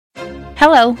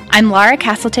Hello, I'm Laura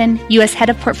Castleton, U.S. Head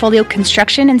of Portfolio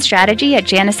Construction and Strategy at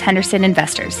Janus Henderson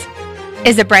Investors.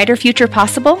 Is a brighter future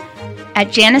possible?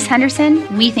 At Janus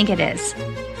Henderson, we think it is.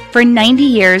 For 90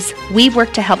 years, we've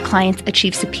worked to help clients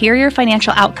achieve superior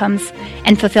financial outcomes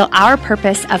and fulfill our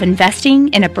purpose of investing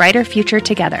in a brighter future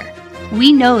together.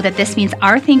 We know that this means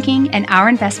our thinking and our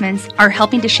investments are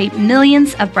helping to shape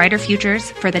millions of brighter futures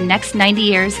for the next 90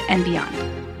 years and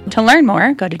beyond. To learn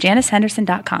more, go to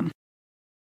janushenderson.com.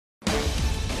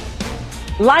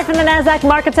 Live from the NASDAQ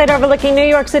market site overlooking New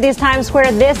York City's Times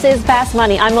Square, this is Fast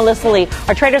Money. I'm Melissa Lee.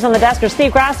 Our traders on the desk are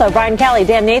Steve Grasso, Brian Kelly,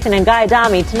 Dan Nathan, and Guy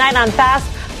Adami. Tonight on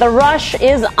Fast, the rush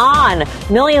is on.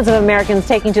 Millions of Americans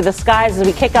taking to the skies as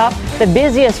we kick off the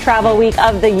busiest travel week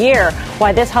of the year.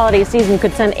 Why this holiday season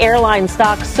could send airline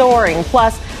stocks soaring.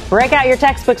 Plus, break out your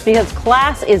textbooks because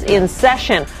class is in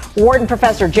session. Wharton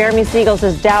professor Jeremy Siegel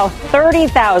says Dow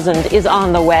 30,000 is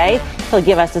on the way. He'll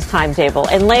give us his timetable.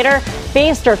 And later,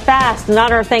 feast or fast. In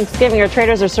honor of Thanksgiving, our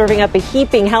traders are serving up a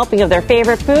heaping helping of their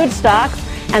favorite food stocks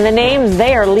and the names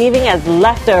they are leaving as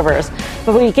leftovers.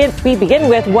 But we begin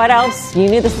with what else? You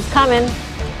knew this was coming.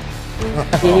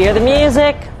 You hear the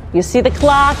music. You see the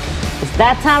clock. It's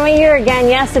that time of year again.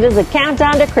 Yes, it is a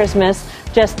countdown to Christmas.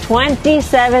 Just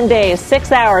 27 days,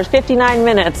 6 hours, 59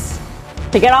 minutes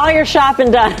to get all your shopping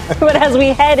done. But as we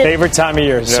head favorite time of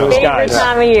year, so favorite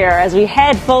time of year, as we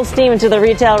head full steam into the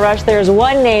retail rush, there's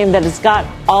one name that has got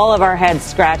all of our heads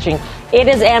scratching. It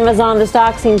is Amazon. The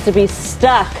stock seems to be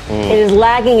stuck. It is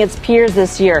lagging its peers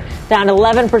this year, down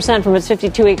 11% from its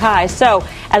 52-week high. So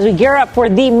as we gear up for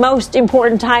the most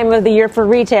important time of the year for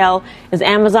retail, is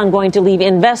Amazon going to leave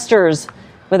investors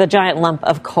with a giant lump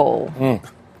of coal?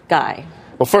 Guy.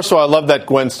 Well, first of all, I love that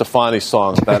Gwen Stefani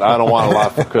song, that I Don't Want a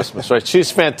Lot for Christmas, right?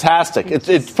 She's fantastic.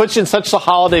 It puts you in such a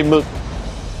holiday mood.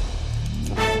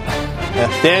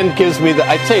 Dan gives me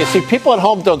I tell you, see, people at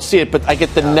home don't see it, but I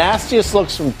get the nastiest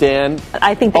looks from Dan.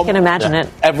 I think they can imagine it.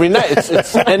 Every night.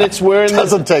 It's we're in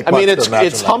doesn't take much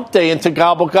it's hump day into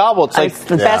gobble gobble. It's like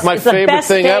the best, my favorite the best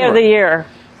thing day ever. Of the year.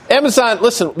 Amazon,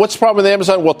 listen, what's the problem with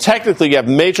Amazon? Well, technically, you have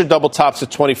major double tops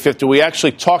at 2050. We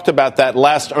actually talked about that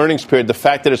last earnings period, the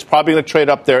fact that it's probably going to trade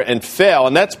up there and fail,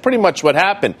 and that's pretty much what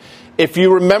happened. If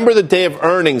you remember the day of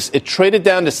earnings, it traded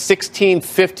down to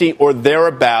 1650 or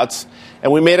thereabouts,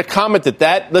 and we made a comment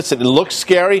that listen, it looks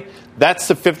scary. That's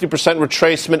the 50%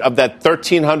 retracement of that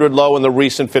 1,300 low in the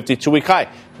recent 52-week high.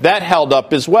 That held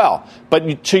up as well.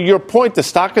 But to your point, the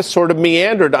stock has sort of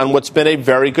meandered on what's been a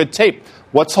very good tape.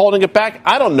 What's holding it back?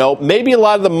 I don't know. Maybe a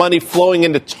lot of the money flowing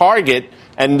into Target,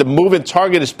 and the move in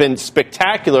Target has been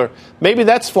spectacular. Maybe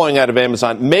that's flowing out of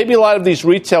Amazon. Maybe a lot of these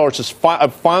retailers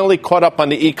have finally caught up on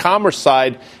the e-commerce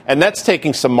side, and that's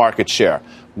taking some market share.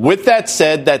 With that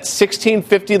said, that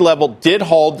 1650 level did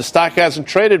hold. The stock hasn't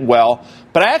traded well,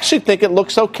 but I actually think it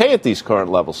looks okay at these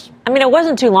current levels. I mean, it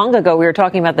wasn't too long ago we were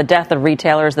talking about the death of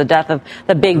retailers, the death of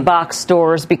the big box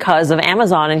stores because of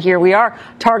Amazon. And here we are.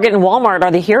 Target and Walmart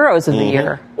are the heroes of the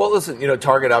year. Well, listen,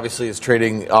 Target obviously is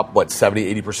trading up,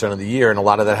 70-80% of the year. And a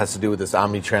lot of that has to do with this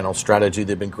omni-channel strategy.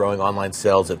 They've been growing online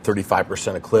sales at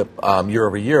 35% a clip year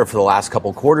over year for the last couple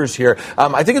of quarters here.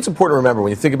 I think it's important to remember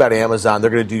when you think about Amazon,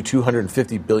 they're going to do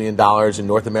 $250 billion in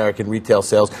North American retail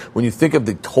sales. When you think of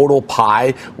the total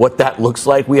pie, what that looks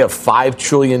like, we have $5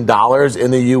 trillion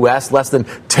in the U.S. Less than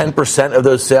 10% of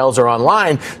those sales are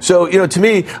online. So, to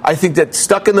me, I think that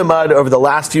stuck in the mud over the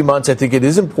last few months, I think it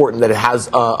is important that it has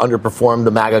underperformed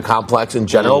the MAGA complex in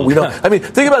general.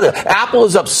 Think about it. Apple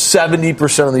is up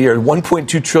 70% of the year,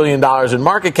 $1.2 trillion in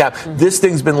market cap. This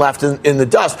thing's been left in the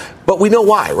dust. But we know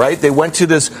why, right? They went to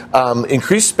this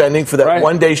increased spending for that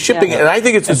one-day shipping. Yeah. And I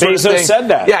think it's the sort of thing. Bezos said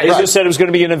that. Yeah, Bezos said it was going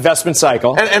to be an investment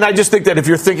cycle. And I just think that if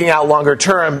you're thinking out longer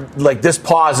term, like this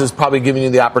pause is probably giving you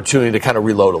the opportunity to kind of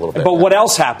reload a little bit. But what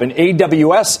else happened?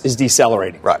 AWS is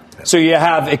decelerating. Right. So you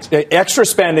have extra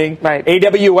spending. Right.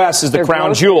 AWS is the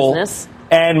crown jewel. Business.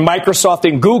 And Microsoft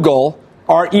and Google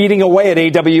are eating away at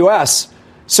AWS.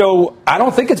 So I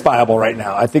don't think it's viable right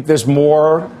now. I think there's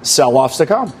more sell-offs to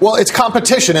come. Well, it's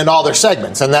competition in all their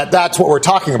segments, and that's what we're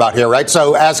talking about here, right?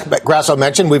 So as Grasso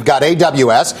mentioned, we've got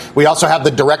AWS. We also have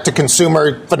the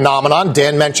direct-to-consumer phenomenon.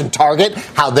 Dan mentioned Target,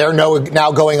 how they're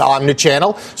now going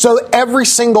omnichannel. So every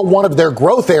single one of their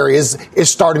growth areas is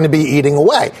starting to be eating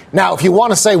away. Now, if you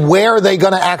want to say where are they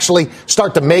going to actually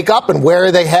start to make up and where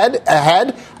are they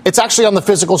ahead, It's actually on the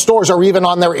physical stores or even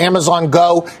on their Amazon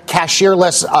Go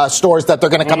cashierless stores that they're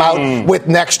going to come out with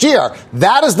next year.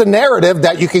 That is the narrative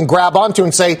that you can grab onto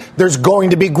and say there's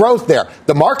going to be growth there.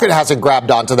 The market hasn't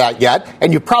grabbed onto that yet,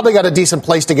 and you've probably got a decent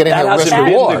place to get in here. That hasn't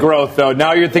been the growth, though.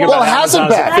 Now you're thinking about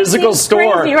Amazon's physical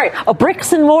store. Crazy, right? A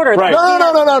bricks and mortar. Right. No.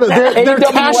 They're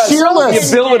cashierless.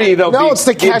 The ability, though. No, it's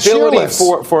the cashierless.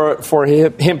 For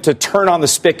him to turn on the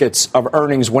spigots of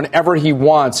earnings whenever he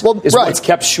wants is what's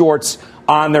kept shorts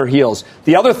on their heels.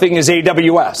 The other thing is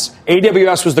AWS.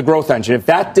 AWS was the growth engine. If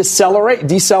that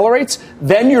decelerates,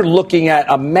 then you're looking at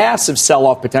a massive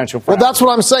sell-off potential for that's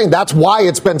what I'm saying. That's why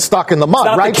it's been stuck in the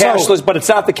mud, right? But it's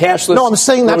not the cashless. No, I'm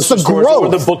saying that's the growth. Or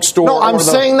the bookstore. No, I'm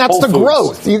saying that's the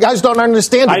growth. You guys don't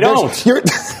understand it. I don't.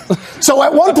 So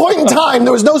at one point in time,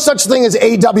 there was no such thing as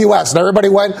AWS. And everybody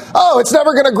went, it's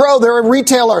never going to grow. They're a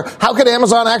retailer. How could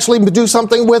Amazon actually do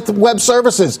something with web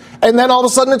services? And then all of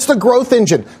a sudden, it's the growth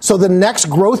engine. So the next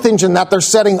growth engine that they're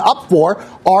setting up for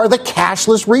are the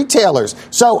cashless retailers.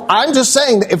 So I'm just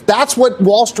saying that if that's what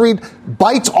Wall Street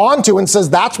bites onto and says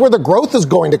that's where the growth is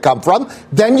going to come from,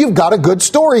 then you've got a good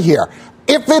story here.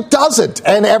 If it doesn't,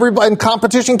 and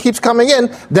competition keeps coming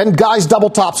in, then guys, double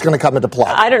top's going to come into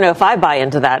play. I don't know if I buy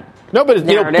into that. No, but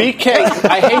BK,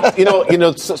 I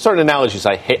hate certain analogies.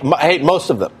 I hate most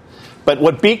of them. But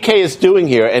what BK is doing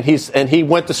here, and he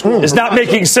went to school, is not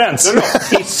making sense. No,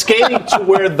 he's skating to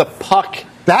where the puck.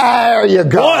 There you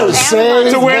go.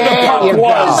 To where the puck was.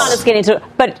 Amazon is skating to,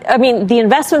 but I mean, the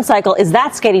investment cycle, is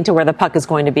that skating to where the puck is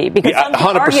going to be? Because some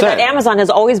people argue that Amazon has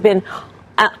always been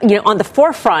on the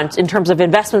forefront in terms of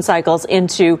investment cycles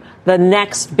into the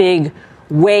next big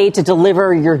way to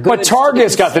deliver your goods. But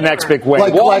Target's got the next big way.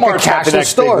 Walmart's got the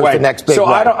next big way. So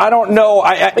I don't know.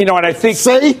 And I think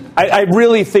I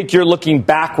really think you're looking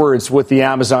backwards with the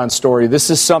Amazon story. This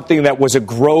is something that was a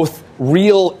growth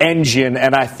real engine,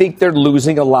 and I think they're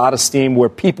losing a lot of steam where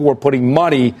people were putting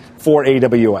money for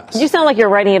AWS. You sound like you're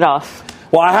writing it off.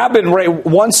 Well, I have been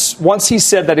once he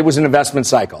said that it was an investment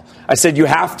cycle. I said you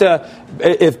have to,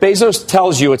 if Bezos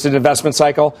tells you it's an investment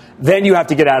cycle, then you have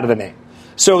to get out of the name.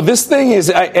 So this thing is,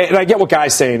 and I get what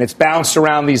Guy's saying, it's bounced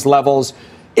around these levels.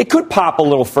 It could pop a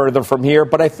little further from here,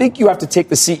 but I think you have to take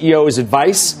the CEO's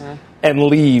advice and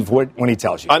leave when he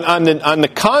tells you. On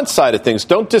the con side of things,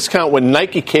 don't discount when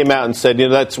Nike came out and said,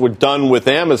 we're done with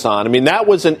Amazon. I mean, that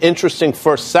was an interesting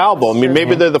first salvo. I mean,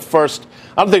 maybe they're the first.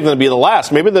 I don't think they're going to be the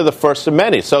last. Maybe they're the first of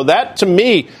many. So that, to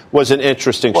me, was an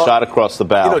interesting shot across the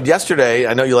bow. Yesterday,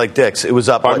 I know you like Dick's. It was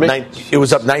up. It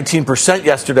was up 19%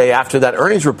 yesterday after that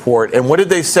earnings report. And what did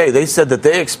they say? They said that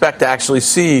they expect to actually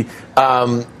see,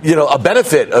 a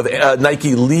benefit of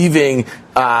Nike leaving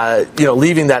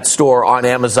that store on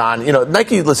Amazon.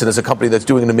 Nike, listen, is a company that's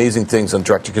doing amazing things on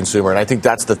direct to consumer, and I think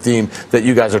that's the theme that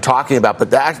you guys are talking about. But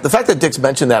the fact that Dick's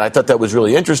mentioned that, I thought that was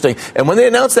really interesting. And when they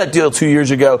announced that deal 2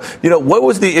 years ago, what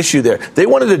was the issue there? They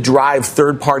wanted to drive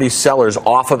third-party sellers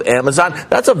off of Amazon.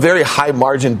 That's a very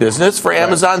high-margin business for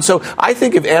Amazon. Right. So I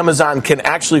think if Amazon can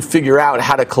actually figure out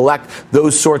how to collect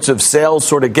those sorts of sales,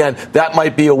 that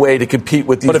might be a way to compete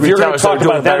with these retailers that are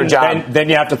doing a better job. Then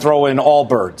you have to throw in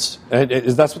Allbirds.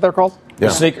 Is that what they're called? Yeah.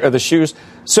 The shoes.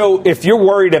 So if you're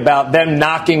worried about them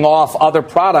knocking off other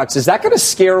products, is that going to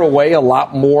scare away a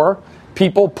lot more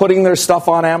people putting their stuff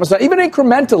on Amazon? Even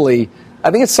incrementally, I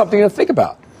think it's something to think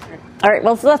about. All right,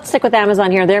 well, so let's stick with Amazon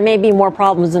here. There may be more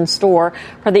problems in store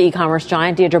for the e-commerce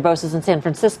giant. Deirdre Bose is in San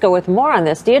Francisco with more on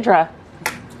this. Deirdre.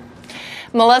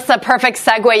 Melissa, perfect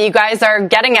segue. You guys are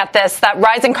getting at this, that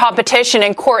rising competition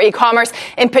in core e-commerce,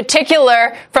 in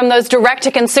particular from those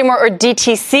direct-to-consumer or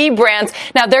DTC brands.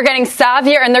 Now, they're getting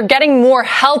savvier and they're getting more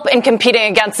help in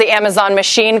competing against the Amazon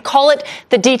machine. Call it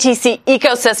the DTC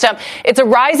ecosystem. It's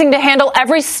arising to handle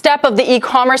every step of the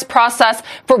e-commerce process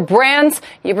for brands.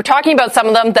 You were talking about some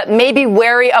of them that may be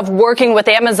wary of working with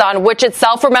Amazon, which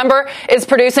itself, remember, is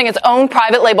producing its own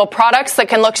private label products that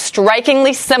can look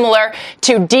strikingly similar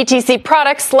to DTC products,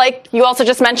 like you also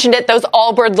just mentioned it, those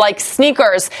Allbird-like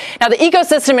sneakers. Now, the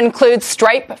ecosystem includes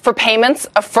Stripe for payments,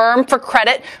 Affirm for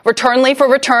credit, Returnly for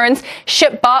returns,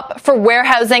 ShipBop for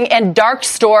warehousing, and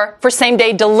Darkstore for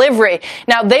same-day delivery.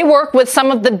 Now, they work with some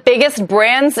of the biggest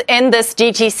brands in this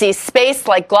DTC space,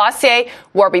 like Glossier,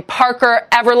 Warby Parker,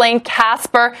 Everlane,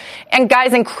 Casper. And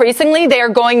guys, increasingly, they are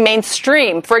going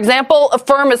mainstream. For example,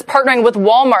 Affirm is partnering with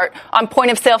Walmart on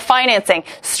point-of-sale financing.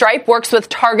 Stripe works with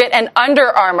Target and Under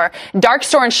Armour. dark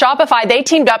store and Shopify, they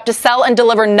teamed up to sell and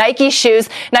deliver Nike shoes.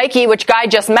 Nike, which Guy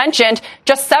just mentioned,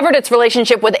 just severed its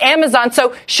relationship with Amazon.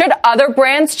 So should other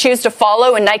brands choose to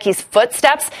follow in Nike's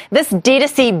footsteps, this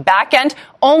D2C backend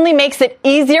only makes it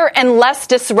easier and less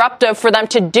disruptive for them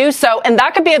to do so. And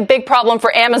that could be a big problem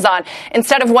for Amazon.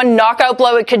 Instead of one knockout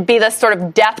blow, it could be this sort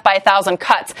of death by 1,000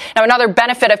 cuts. Now, another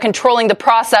benefit of controlling the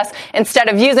process instead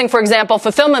of using, for example,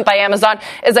 fulfillment by Amazon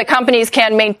is that companies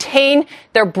can maintain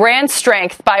their brand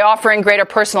strength by offering greater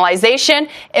personalization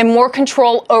and more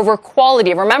control over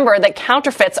quality. Remember that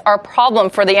counterfeits are a problem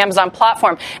for the Amazon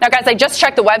platform. Now, guys, I just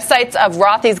checked the websites of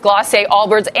Rothy's, Glossier,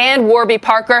 Allbirds, and Warby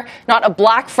Parker. Not a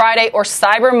Black Friday or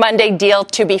Cyber Monday deal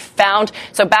to be found.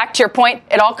 So back to your point,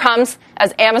 it all comes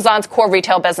as Amazon's core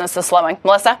retail business is slowing.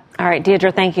 Melissa? All right,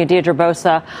 Deirdre, thank you. Deirdre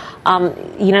Bosa.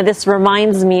 This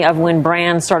reminds me of when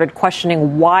brands started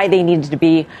questioning why they needed to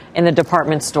be in the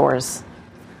department stores.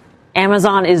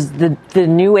 Amazon is the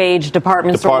new age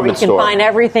department store. You can find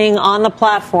everything on the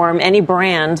platform, any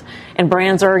brand, and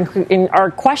brands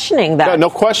are questioning that. No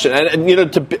question.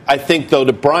 And I think, though,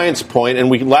 to Brian's point, and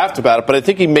we laughed about it, but I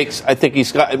think it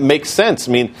makes sense.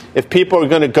 I mean, if people are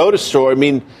going to go to store,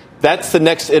 that's the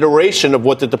next iteration of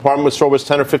what the department store was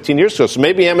 10 or 15 years ago. So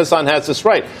maybe Amazon has this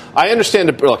right. I understand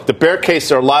the bear case.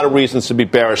 There are a lot of reasons to be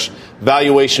bearish.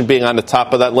 Valuation being on the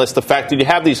top of that list. The fact that you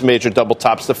have these major double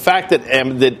tops. The fact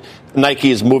that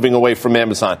Nike is moving away from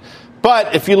Amazon.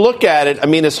 But if you look at it,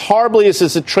 as horribly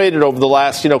as it traded over the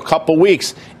last, couple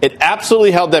weeks, it absolutely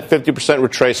held that 50%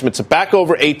 retracement. It's back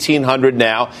over 1,800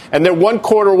 now, and they're 1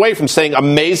 quarter away from saying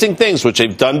amazing things, which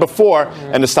they've done before,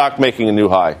 and the stock making a new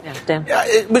high. Yeah,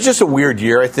 it was just a weird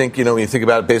year, I think. When you think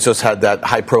about it, Bezos had that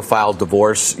high-profile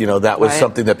divorce. That was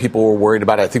something that people were worried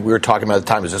about. I think we were talking about at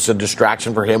the time. Is this a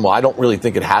distraction for him? Well, I don't really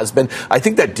think it has been. I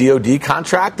think that DoD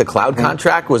contract, the cloud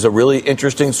contract, was a really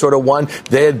interesting sort of one.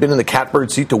 They had been in the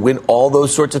catbird seat to win all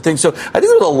those sorts of things. So I think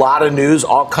there's a lot of news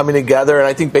all coming together, and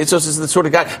I think Bezos is the sort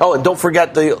of guy. Oh, and don't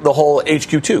forget the whole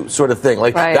HQ2 sort of thing.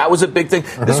 That was a big thing.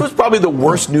 This was probably the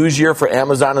worst news year for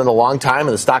Amazon in a long time,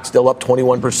 and the stock's still up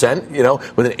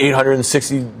 21%, with an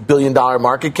 $860 billion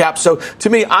market cap. So to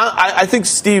me, I think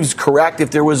Steve's correct.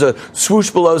 If there was a swoosh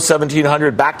below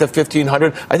 1,700, back to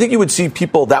 1,500, I think you would see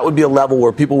people, that would be a level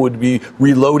where people would be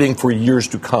reloading for years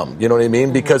to come. You know what I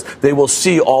mean? Because they will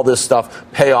see all this stuff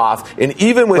pay off. And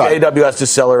even with AWS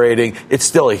decelerating, it's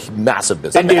still a massive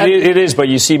business. It is, but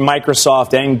you see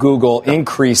Microsoft and Google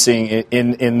increasing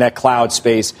in that cloud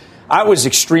space. I was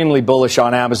extremely bullish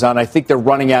on Amazon. I think they're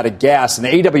running out of gas. And the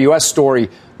AWS story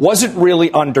wasn't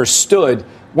really understood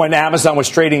when Amazon was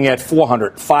trading at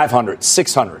 400, 500,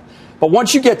 600. But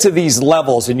once you get to these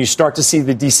levels and you start to see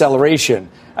the deceleration,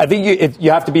 I think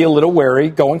you have to be a little wary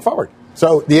going forward.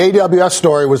 So the AWS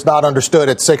story was not understood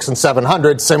at 600 and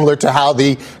 700, similar to how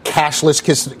the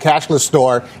cashless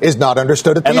store is not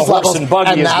understood at these levels. And the horse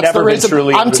and buggy has never been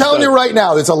truly understood. I'm telling you right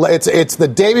now, it's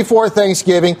the day before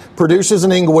Thanksgiving. Producers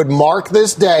in Inglewood mark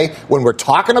this day when we're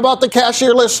talking about the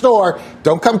cashierless store.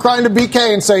 Don't come crying to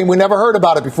BK and saying we never heard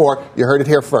about it before. You heard it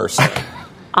here first.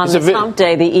 On this hump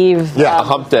day, the eve. Yeah,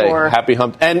 hump day. Happy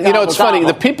hump. And, it's funny.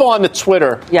 The people on the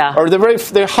Twitter are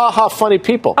they're ha-ha funny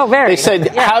people. Oh, very. They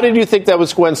said, how did you think that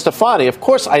was Gwen Stefani? Of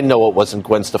course I know it wasn't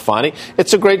Gwen Stefani.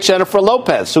 It's a great Jennifer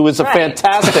Lopez, who is a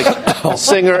fantastic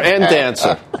singer and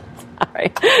dancer. All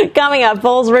right. Coming up,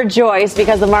 bulls rejoice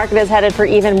because the market is headed for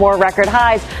even more record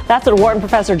highs. That's what Wharton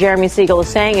professor Jeremy Siegel is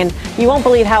saying, and you won't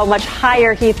believe how much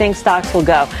higher he thinks stocks will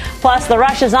go. Plus, the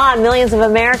rush is on. Millions of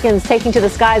Americans taking to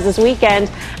the skies this weekend,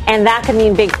 and that could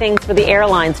mean big things for the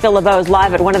airlines. Phil LeBeau is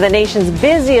live at one of the nation's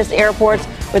busiest airports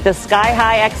with the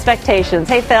sky-high expectations.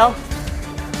 Hey, Phil.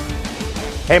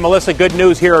 Hey, Melissa, good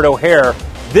news here at O'Hare.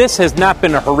 This has not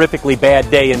been a horrifically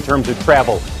bad day in terms of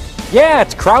travel. Yeah,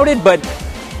 it's crowded, but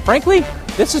frankly,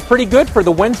 this is pretty good for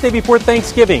the Wednesday before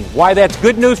Thanksgiving. Why that's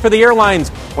good news for the airlines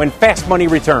when fast money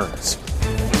returns.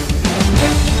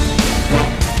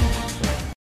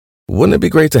 Wouldn't it be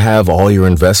great to have all your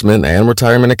investment and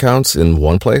retirement accounts in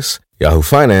one place? Yahoo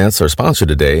Finance, our sponsor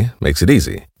today, makes it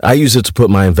easy. I use it to put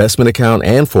my investment account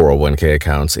and 401k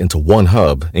accounts into one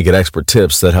hub and get expert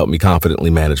tips that help me confidently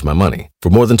manage my money.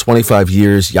 For more than 25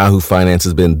 years, Yahoo Finance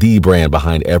has been the brand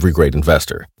behind every great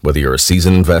investor. Whether you're a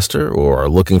seasoned investor or are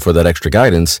looking for that extra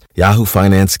guidance, Yahoo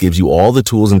Finance gives you all the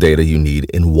tools and data you need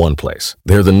in one place.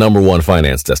 They're the #1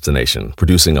 finance destination,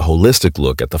 producing a holistic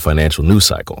look at the financial news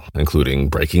cycle, including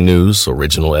breaking news,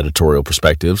 original editorial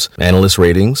perspectives, analyst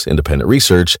ratings, independent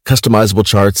research, customized customizable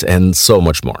charts, and so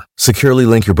much more. Securely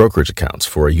link your brokerage accounts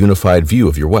for a unified view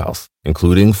of your wealth,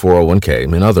 including 401k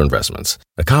and other investments.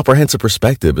 A comprehensive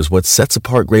perspective is what sets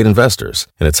apart great investors,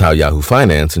 and it's how Yahoo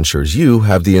Finance ensures you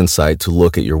have the insight to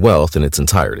look at your wealth in its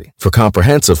entirety. For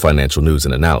comprehensive financial news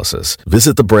and analysis,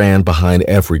 visit the brand behind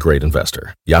every great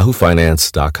investor,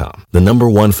 yahoofinance.com, the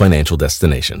 #1 financial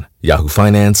destination,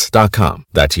 yahoofinance.com.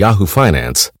 That's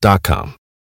yahoofinance.com.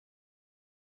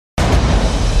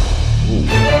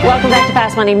 Welcome back to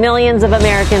Fast Money. Millions of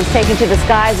Americans taking to the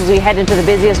skies as we head into the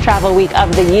busiest travel week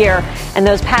of the year. And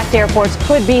those packed airports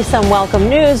could be some welcome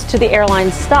news to the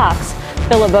airline stocks.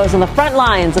 Phil LeBeau's on the front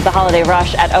lines of the holiday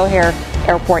rush at O'Hare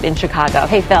Airport in Chicago.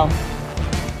 Hey, Phil.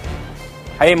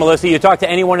 Hey, Melissa, you talk to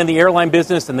anyone in the airline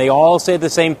business and they all say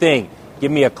the same thing.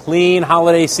 Give me a clean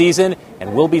holiday season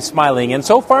and we'll be smiling. And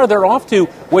so far, they're off to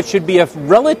what should be a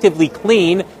relatively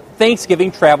clean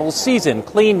Thanksgiving travel season.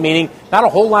 Clean meaning not a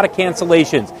whole lot of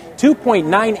cancellations.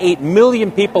 2.98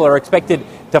 million people are expected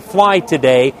to fly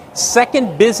today.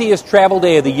 Second busiest travel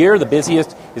day of the year. The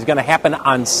busiest is going to happen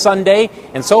on Sunday.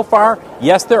 And so far,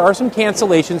 yes, there are some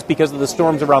cancellations because of the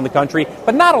storms around the country,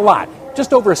 but not a lot.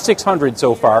 Just over 600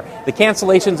 so far. The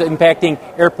cancellations impacting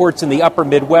airports in the upper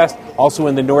Midwest, also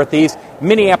in the Northeast.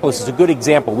 Minneapolis is a good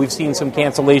example. We've seen some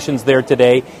cancellations there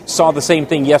today. Saw the same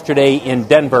thing yesterday in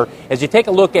Denver. As you take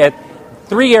a look at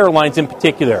 3 airlines in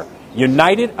particular,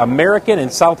 United, American,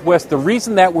 and Southwest, the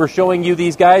reason that we're showing you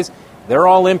these guys, they're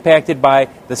all impacted by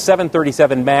the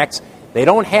 737 MAX. They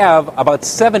don't have about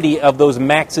 70 of those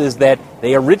MAXes that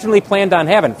they originally planned on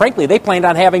having. Frankly, they planned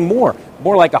on having more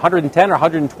like 110 or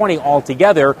 120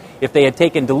 altogether if they had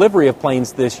taken delivery of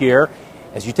planes this year.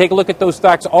 As you take a look at those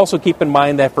stocks, also keep in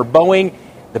mind that for Boeing,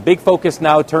 the big focus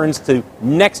now turns to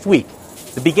next week,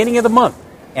 the beginning of the month.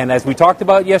 And as we talked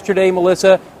about yesterday,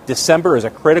 Melissa, December is a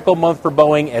critical month for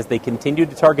Boeing as they continue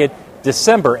to target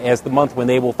December as the month when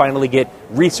they will finally get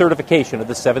recertification of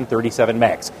the 737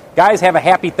 MAX. Guys, have a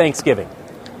happy Thanksgiving.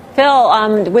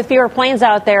 Phil, with fewer planes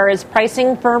out there, is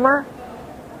pricing firmer?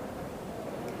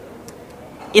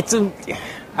 It's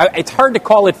hard to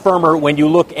call it firmer when you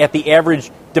look at the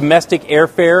average domestic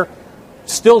airfare,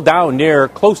 still down near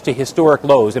close to historic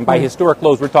lows. And by historic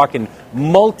lows, we're talking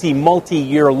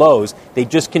multi-year lows. They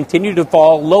just continue to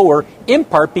fall lower, in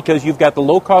part because you've got the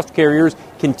low-cost carriers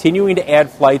continuing to add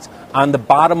flights on the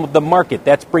bottom of the market.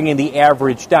 That's bringing the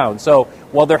average down. So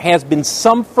while there has been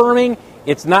some firming,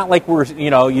 it's not like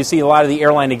you see a lot of the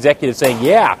airline executives saying,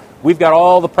 yeah, we've got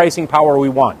all the pricing power we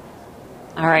want.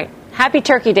 All right. Happy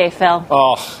Turkey Day, Phil.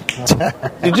 Oh,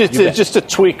 just to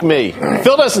tweak me.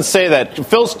 Phil doesn't say that.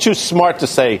 Phil's too smart to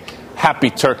say Happy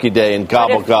Turkey Day and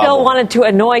gobble, but if gobble. Phil wanted to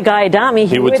annoy Guy Adami,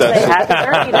 he would say Happy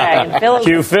Turkey Day. And Phil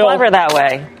is clever that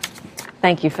way.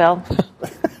 Thank you, Phil.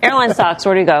 Airline stocks,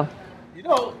 where do you go?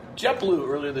 JetBlue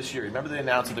earlier this year, remember they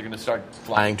announced that they're going to start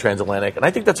flying transatlantic? And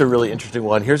I think that's a really interesting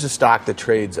one. Here's a stock that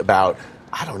trades about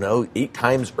 8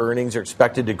 times earnings. Are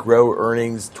expected to grow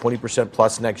earnings 20%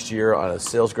 plus next year on a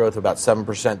sales growth of about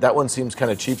 7%. That one seems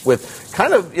kind of cheap with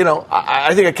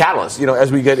I think a catalyst.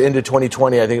 As we get into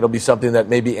 2020, I think it'll be something that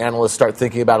maybe analysts start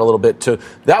thinking about a little bit too.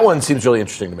 That one seems really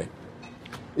interesting to me.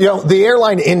 The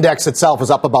airline index itself is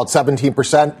up about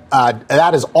 17%.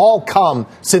 That has all come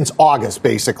since August,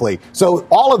 basically. So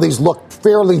all of these look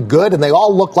fairly good, and they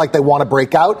all look like they want to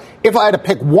break out. If I had to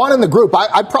pick one in the group,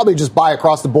 I'd probably just buy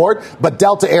across the board. But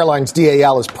Delta Airlines,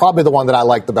 DAL, is probably the one that I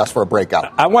like the best for a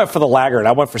breakout. I went for the laggard.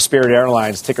 I went for Spirit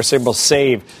Airlines, ticker symbol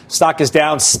SAVE. Stock is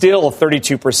down still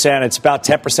 32%. It's about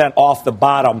 10% off the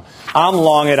bottom. I'm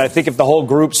long it. I think if the whole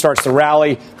group starts to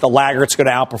rally, the laggard's going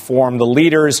to outperform the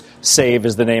leaders. SAVE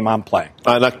is the name I'm playing.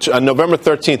 On November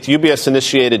 13th, UBS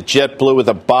initiated JetBlue with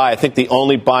a buy. I think the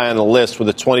only buy on the list with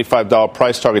a $25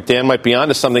 price target. Dan might be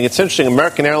onto something. It's interesting.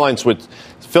 American Airlines, which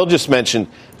Phil just mentioned,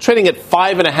 trading at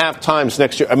 5.5 times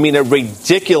next year. I mean, a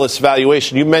ridiculous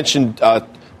valuation. You mentioned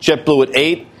JetBlue at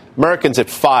 8, Americans at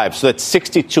 5. So that's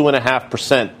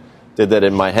 62.5%. Did that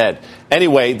in my head.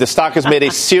 Anyway, the stock has made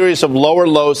a series of lower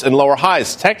lows and lower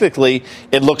highs. Technically,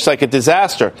 it looks like a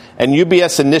disaster. And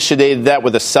UBS initiated that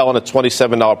with a sell on a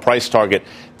 $27 price target.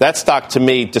 That stock, to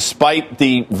me, despite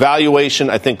the valuation,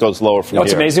 I think goes lower from here.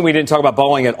 It's amazing we didn't talk about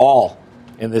Boeing at all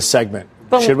in this segment.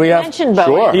 But should we have? Mentioned Boeing.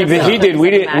 Sure. He did. We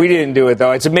didn't do it,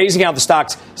 though. It's amazing how the stock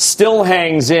still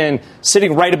hangs in,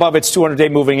 sitting right above its 200-day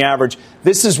moving average.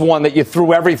 This is one that you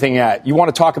threw everything at. You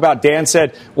want to talk about, Dan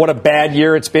said, what a bad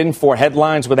year it's been for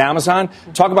headlines with Amazon.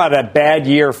 Talk about a bad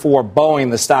year for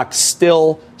Boeing. The stock's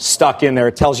still stuck in there.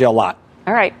 It tells you a lot.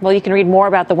 All right. Well, you can read more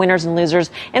about the winners and losers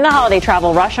in the holiday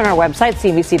travel rush on our website,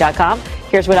 CNBC.com.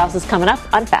 Here's what else is coming up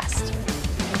on Fast.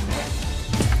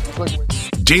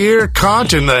 deer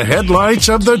caught in the headlights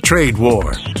of the trade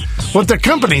war. What the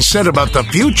company said about the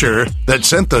future that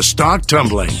sent the stock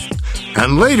tumbling.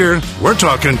 And later, we're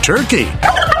talking turkey.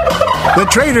 The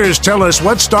traders tell us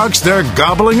what stocks they're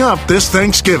gobbling up this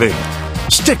Thanksgiving.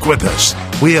 Stick with us.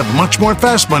 We have much more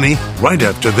Fast Money right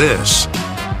after this.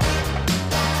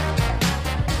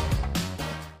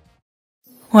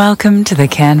 Welcome to the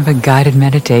Canva guided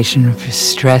meditation for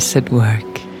stress at work.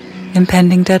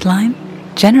 Impending deadline?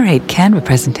 Generate Canva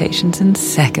presentations in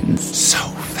seconds. So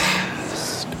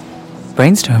fast.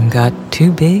 Brainstorm got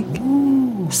too big?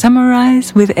 Ooh.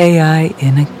 Summarize with AI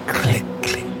in a click.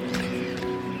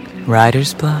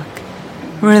 Writer's block?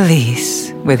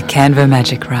 Release with Canva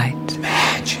Magic Write.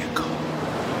 Magical.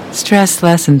 Stress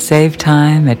less and save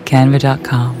time at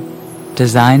canva.com.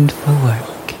 Designed for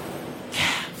work.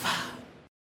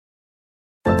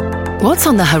 What's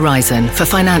on the horizon for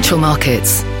financial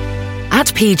markets? At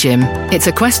PGIM, it's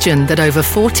a question that over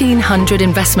 1,400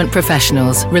 investment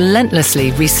professionals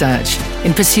relentlessly research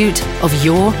in pursuit of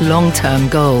your long-term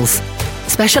goals.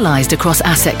 Specialized across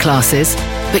asset classes,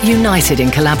 but united in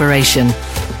collaboration,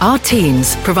 our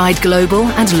teams provide global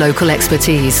and local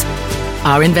expertise.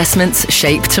 Our investments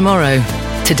shape tomorrow,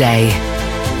 today.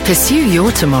 Pursue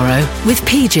your tomorrow with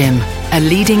PGIM, a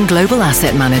leading global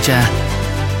asset manager.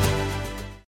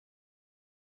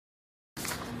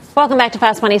 Welcome back to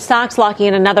Fast Money. Stocks locking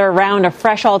in another round of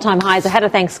fresh all-time highs ahead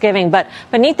of Thanksgiving. But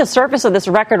beneath the surface of this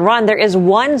record run, there is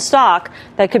one stock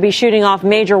that could be shooting off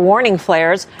major warning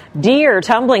flares. Deere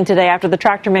tumbling today after the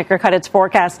tractor maker cut its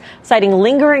forecast, citing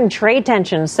lingering trade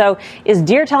tensions. So is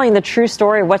Deere telling the true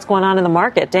story of what's going on in the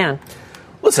market? Dan?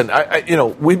 Listen,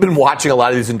 we've been watching a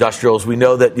lot of these industrials. We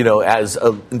know that, as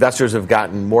investors have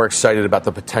gotten more excited about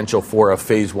the potential for a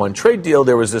phase one trade deal,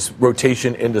 there was this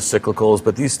rotation into cyclicals,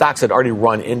 but these stocks had already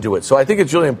run into it. So I think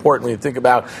it's really important when you think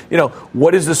about,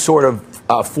 what is the sort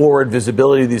of forward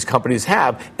visibility these companies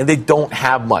have, and they don't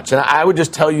have much. And I would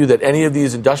just tell you that any of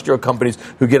these industrial companies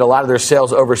who get a lot of their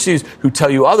sales overseas who tell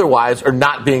you otherwise are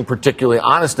not being particularly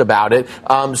honest about it.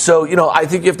 So I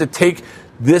think you have to take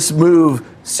this move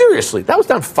seriously. That was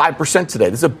down 5%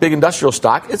 today. This is a big industrial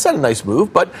stock. It's not a nice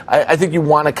move, but I think you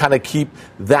want to kind of keep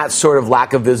that sort of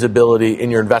lack of visibility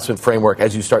in your investment framework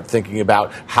as you start thinking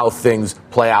about how things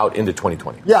play out into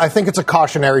 2020. Yeah, I think it's a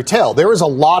cautionary tale. There is a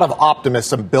lot of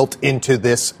optimism built into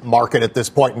this market at this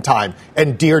point in time.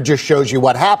 And Deere just shows you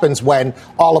what happens when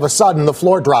all of a sudden the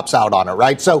floor drops out on it,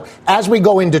 right? So as we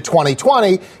go into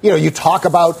 2020, you talk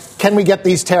about, can we get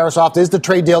these tariffs off? Is the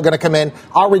trade deal going to come in?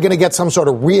 Are we going to get some sort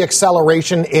of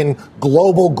reacceleration in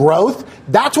global growth?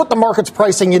 That's what the market's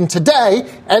pricing in today.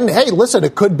 And hey, listen,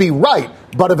 it could be right.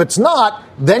 But if it's not,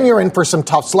 then you're in for some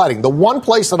tough sledding. The one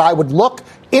place that I would look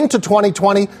into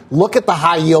 2020, look at the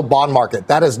high yield bond market.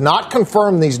 That has not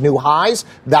confirmed these new highs.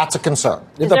 That's a concern.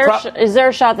 Is there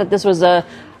a shot that this was a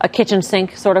kitchen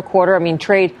sink sort of quarter? I mean,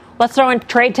 let's throw in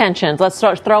trade tensions. Let's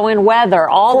throw in weather,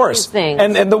 all these things.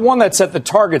 And the one that's at the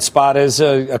target spot is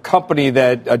a company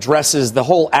that addresses the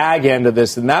whole ag end of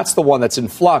this, and that's the one that's in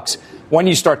flux when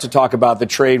you start to talk about the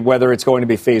trade, whether it's going to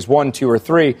be phase 1, 2, or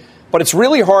 3. But it's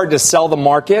really hard to sell the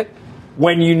market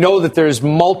when you know that there's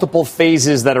multiple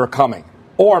phases that are coming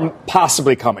or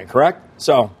possibly coming, correct?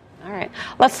 So. All right.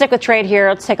 Let's stick with trade here.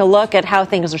 Let's take a look at how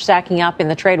things are stacking up in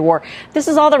the trade war. This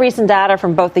is all the recent data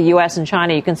from both the U.S. and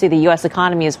China. You can see the U.S.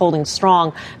 economy is holding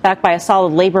strong, backed by a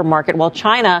solid labor market, while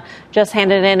China just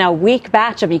handed in a weak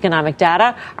batch of economic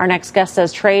data. Our next guest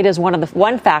says trade is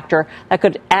one factor that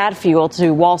could add fuel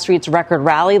to Wall Street's record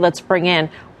rally. Let's bring in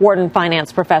Wharton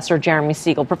Finance Professor Jeremy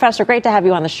Siegel. Professor, great to have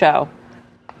you on the show.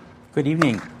 Good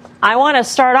evening. I want to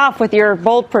start off with your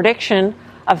bold prediction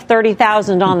of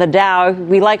 30,000 on the Dow.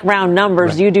 We like round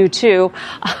numbers. Right. You do too.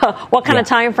 What kind of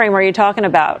time frame are you talking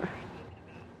about?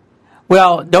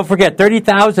 Well, don't forget,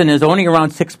 30,000 is only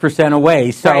around 6%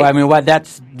 away. So, right. I mean,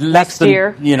 that's less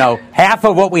than, half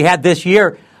of what we had this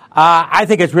year. I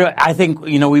think it's real. I think,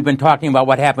 we've been talking about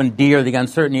what happened Deere, the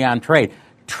uncertainty on trade.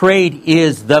 Trade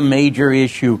is the major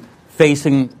issue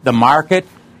facing the market.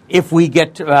 If we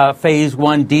get phase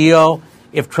one deal,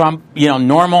 if Trump,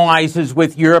 normalizes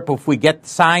with Europe, if we get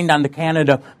signed on the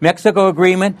Canada-Mexico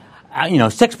agreement,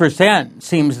 6%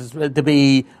 seems to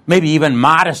be maybe even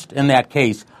modest in that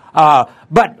case.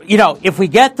 But, if we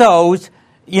get those,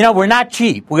 we're not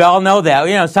cheap. We all know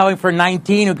that. Selling for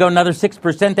 19, we go another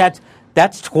 6%.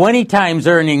 That's 20 times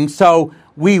earnings. So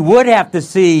we would have to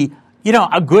see,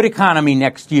 a good economy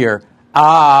next year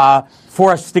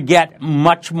for us to get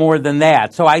much more than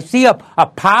that. So I see a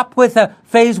pop with a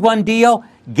phase one deal,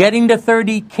 getting to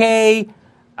 30K,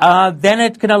 then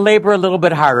it's going to labor a little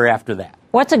bit harder after that.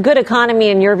 What's a good economy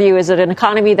in your view? Is it an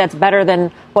economy that's better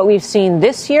than what we've seen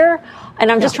this year? And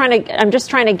I'm just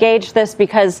trying to gauge this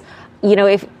because,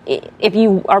 if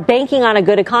you are banking on a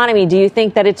good economy, do you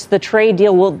think that it's the trade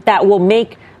deal that will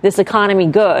make this economy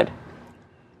good?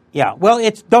 Yeah, well,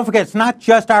 don't forget, it's not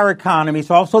just our economy,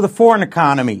 it's also the foreign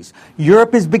economies.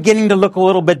 Europe is beginning to look a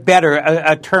little bit better,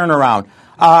 a turnaround.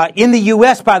 In the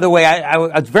U.S., by the way, I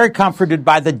was very comforted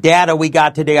by the data we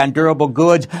got today on durable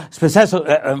goods,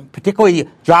 particularly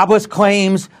jobless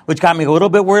claims, which got me a little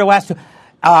bit worried last.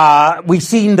 We've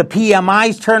seen the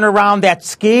PMIs turn around. That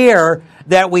scare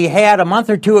that we had a month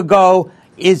or two ago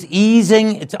is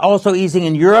easing. It's also easing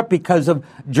in Europe because of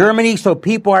Germany. So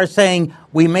people are saying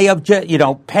we may have,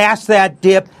 passed that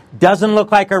dip. Doesn't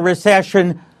look like a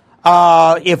recession.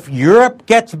 If Europe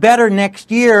gets better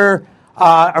next year,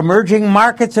 emerging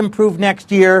markets improve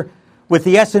next year. With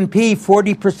the S&P,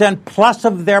 40% plus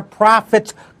of their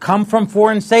profits come from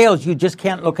foreign sales. You just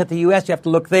can't look at the U.S. You have to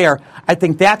look there. I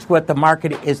think that's what the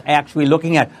market is actually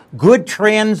looking at. Good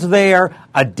trends there,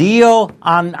 a deal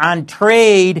on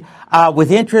trade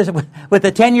with interest, with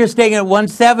the 10-year staying at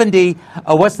 170.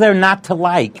 What's there not to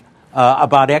like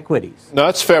about equities? No,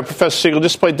 that's fair. Professor Siegel,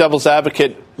 just play devil's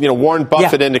advocate. Warren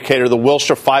Buffett indicator, the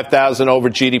Wilshire 5,000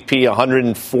 over GDP,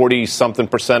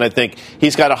 140-something%, I think.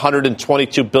 He's got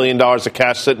 $122 billion of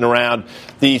cash sitting around.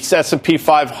 The S&P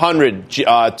 500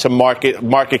 to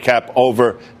market cap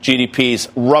over GDP's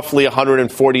roughly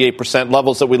 148%,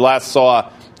 levels that we last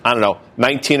saw,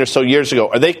 19 or so years ago.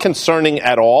 Are they concerning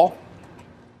at all?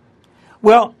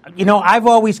 Well, I've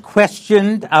always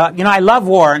questioned, I love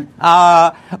Warren,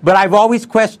 but I've always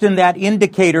questioned that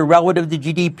indicator relative to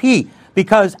GDP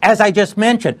because, as I just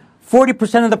mentioned,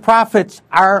 40% of the profits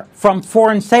are from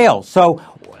foreign sales. So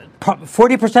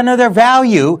 40% of their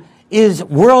value is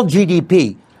world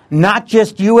GDP, not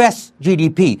just U.S.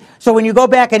 GDP. So when you go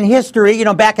back in history,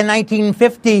 back in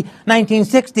 1950,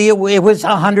 1960, it was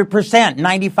 100%,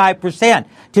 95%.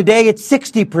 Today it's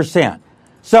 60%.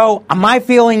 So my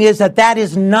feeling is that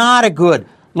is not a good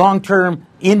long-term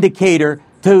indicator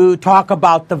to talk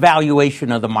about the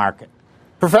valuation of the market.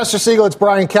 Professor Siegel, it's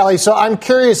Brian Kelly. So I'm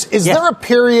curious, is there a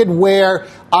period where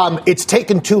it's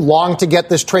taken too long to get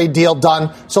this trade deal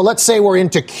done? So let's say we're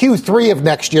into Q3 of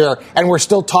next year and we're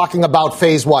still talking about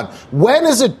phase one. When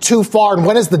is it too far and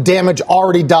when is the damage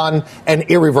already done and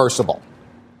irreversible?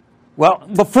 Well,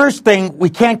 the first thing,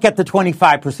 we can't get the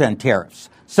 25% tariffs.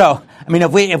 So,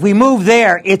 if we move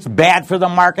there, it's bad for the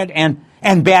market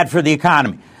and bad for the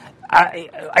economy.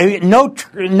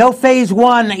 No phase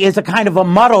one is a kind of a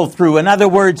muddle through. In other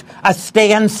words, a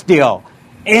standstill.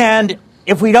 And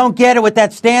if we don't get it with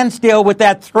that standstill, with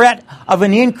that threat of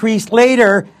an increase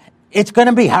later, it's going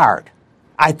to be hard,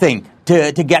 I think,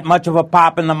 to get much of a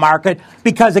pop in the market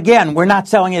because, again, we're not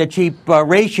selling at a cheap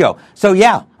ratio. So,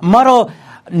 muddle,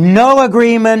 no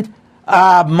agreement.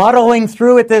 Muddling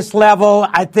through at this level,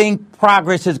 I think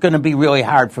progress is going to be really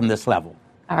hard from this level.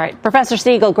 All right. Professor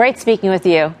Siegel, great speaking with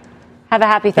you. Have a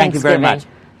happy Thanksgiving. Thank you very much.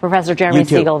 Professor Jeremy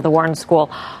Siegel of the Warren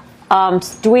School.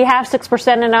 Do we have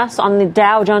 6% in us on the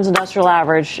Dow Jones Industrial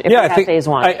Average if we have phase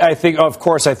one? I think, of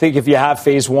course, if you have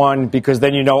phase one, because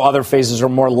then other phases are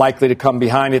more likely to come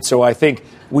behind it. So I think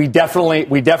we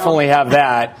definitely have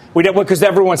that. Because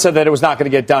everyone said that it was not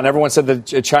going to get done. Everyone said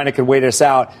that China could wait us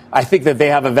out. I think that they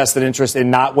have a vested interest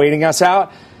in not waiting us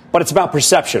out. But it's about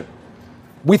perception.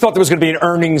 We thought there was going to be an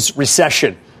earnings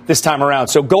recession this time around.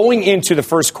 So going into the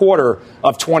first quarter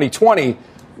of 2020,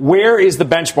 where is the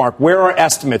benchmark? Where are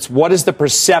estimates? What is the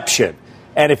perception?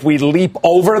 And if we leap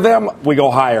over them, we go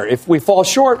higher. If we fall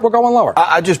short, we're going lower.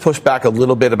 I just push back a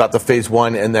little bit about the phase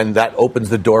one, and then that opens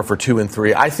the door for 2 and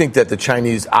 3. I think that the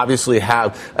Chinese obviously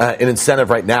have an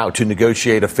incentive right now to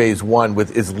negotiate a phase one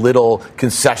with as little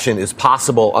concession as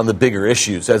possible on the bigger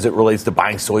issues as it relates to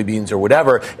buying soybeans or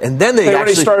whatever. And then they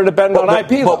already started to bend on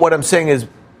IP. But what I'm saying is,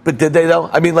 but did they, though?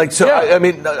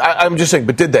 I'm just saying,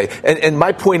 but did they? And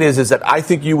my point is that I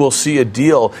think you will see a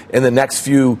deal in the next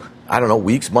few,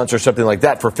 weeks, months, or something like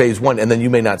that for phase one, and then you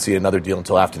may not see another deal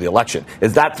until after the election.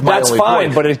 That's my only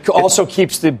fine, point. But it also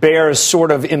keeps the bears sort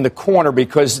of in the corner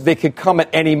because they could come at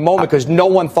any moment because no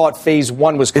one thought phase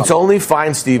one was coming. It's only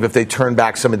fine, Steve, if they turn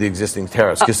back some of the existing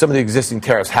tariffs, because some of the existing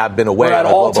tariffs have been away. We're at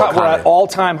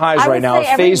all-time highs right now.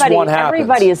 If phase one happens.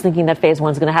 Everybody is thinking that phase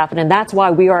one is going to happen, and that's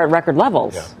why we are at record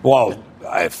levels. Yeah. Well,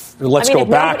 let's go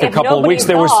back a couple of weeks.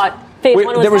 phase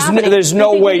one was happening. There's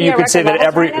no way you could say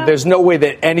that there's no way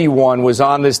that anyone was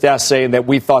on this desk saying that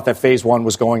we thought that phase one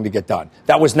was going to get done.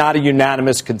 That was not a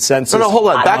unanimous consensus. No, hold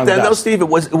on. Back then, though, Steve,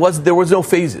 there was no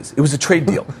phases. It was a trade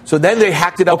deal. So then they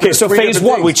hacked it up. Okay, so phase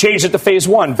one, we changed it to phase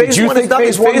one. Phase Did you one think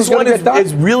phase one was going to get done?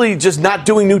 Is really just not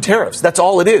doing new tariffs. That's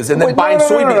all it is. And then buying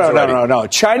soybeans. No.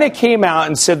 China came out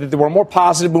and said that they were more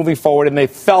positive moving forward, and they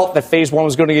felt that phase one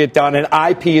was going to get done, and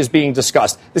IP is being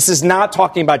discussed. This is not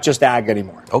talking about just ag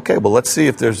anymore. Okay, well, let's see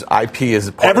if there's IP as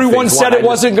a part Everyone of phase said one. it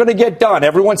wasn't going to get done.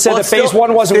 Everyone said that phase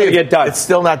one wasn't going to get done. It's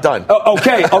still not done.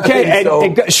 Okay,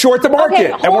 and short the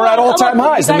market, and we're at all-time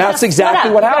highs, and that's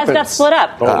exactly what happens. You guys got split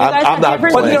up. I'm not.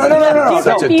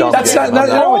 No. That's not.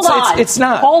 No, it's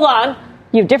not. Hold on.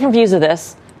 You have different views of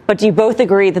this, but do you both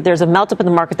agree that there's a melt-up in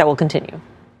the market that will continue?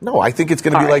 No, I think it's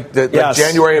going to be like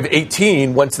January of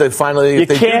 18 once they finally. You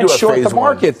can't short the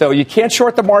market, though. You can't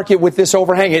short the market with this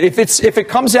overhang. If it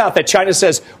comes out that China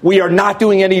says we are not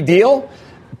doing any deal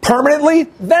permanently,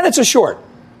 then it's a short.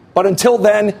 But until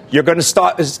then, you're going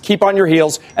to keep on your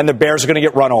heels, and the bears are going to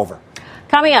get run over.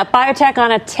 Coming up, biotech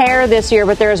on a tear this year,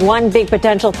 but there is one big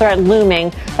potential threat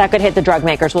looming that could hit the drug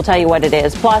makers. We'll tell you what it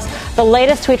is. Plus, the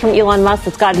latest tweet from Elon Musk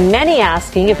that's got many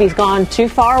asking if he's gone too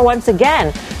far once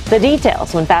again. The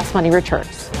details when Fast Money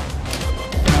returns.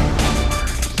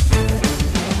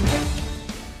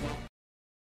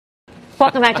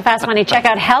 Welcome back to Fast Money. Check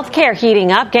out healthcare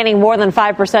heating up, gaining more than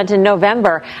 5% in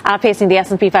November, outpacing the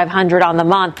S&P 500 on the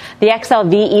month. The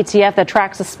XLV ETF that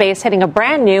tracks the space hitting a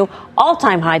brand new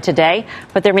all-time high today.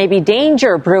 But there may be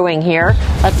danger brewing here.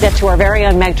 Let's get to our very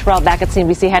own Meg Terrell back at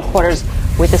CNBC headquarters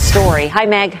with the story. Hi,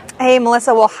 Meg. Hey,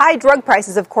 Melissa. Well, high drug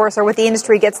prices, of course, are what the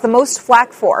industry gets the most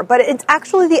flack for. But it's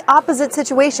actually the opposite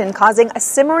situation, causing a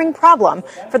simmering problem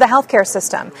for the healthcare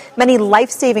system. Many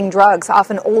life-saving drugs,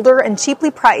 often older and cheaply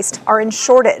priced, are in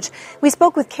shortage. We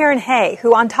spoke with Karen Hay,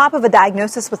 who, on top of a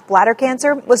diagnosis with bladder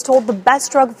cancer, was told the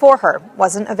best drug for her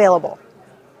wasn't available.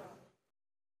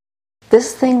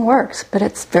 This thing works, but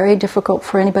it's very difficult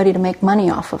for anybody to make money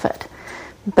off of it.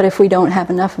 But if we don't have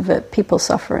enough of it, people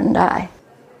suffer and die.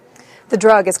 The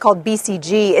drug is called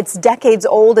BCG. It's decades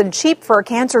old and cheap for a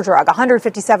cancer drug,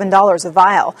 $157 a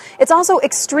vial. It's also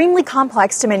extremely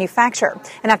complex to manufacture.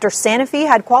 And after Sanofi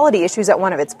had quality issues at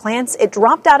one of its plants, it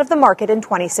dropped out of the market in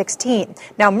 2016.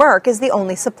 Now Merck is the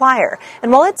only supplier.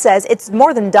 And while it says it's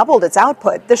more than doubled its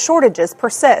output, the shortages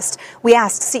persist. We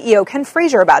asked CEO Ken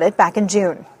Frazier about it back in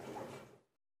June.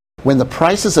 When the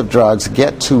prices of drugs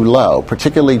get too low,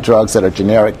 particularly drugs that are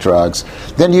generic drugs,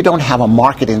 then you don't have a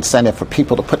market incentive for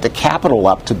people to put the capital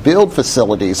up to build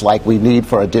facilities like we need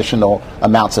for additional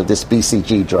amounts of this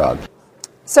BCG drug.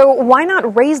 So why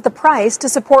not raise the price to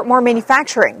support more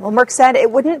manufacturing? Well, Merck said it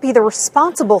wouldn't be the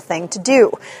responsible thing to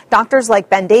do. Doctors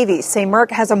like Ben Davies say Merck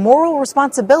has a moral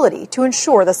responsibility to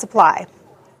ensure the supply.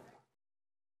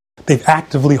 They've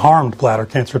actively harmed bladder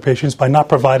cancer patients by not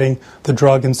providing the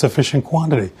drug in sufficient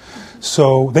quantity.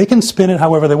 So they can spin it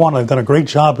however they want. They've done a great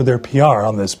job with their PR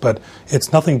on this, but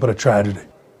it's nothing but a tragedy.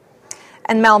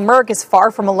 And Mel, Merck is far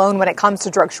from alone when it comes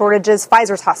to drug shortages.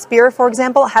 Pfizer's Hospira, for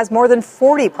example, has more than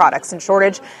 40 products in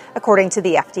shortage, according to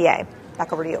the FDA.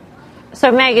 Back over to you.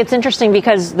 So, Meg, it's interesting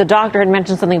because the doctor had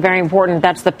mentioned something very important.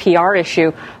 That's the PR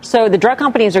issue. So the drug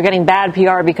companies are getting bad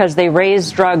PR because they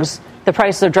raise the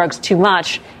price of drugs too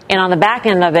much. And on the back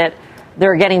end of it,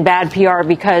 they're getting bad PR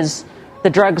because the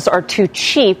drugs are too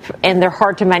cheap and they're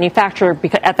hard to manufacture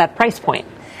at that price point.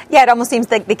 Yeah, it almost seems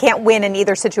like they can't win in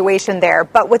either situation there.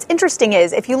 But what's interesting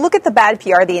is if you look at the bad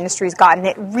PR the industry's gotten,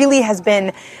 it really has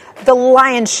been the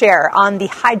lion's share on the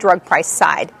high drug price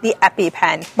side, the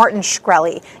EpiPen, Martin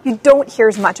Shkreli. You don't hear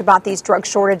as much about these drug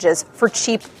shortages for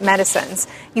cheap medicines.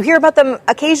 You hear about them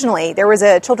occasionally. There was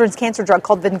a children's cancer drug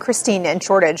called vincristine in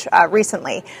shortage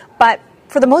recently. But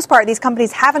for the most part, these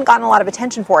companies haven't gotten a lot of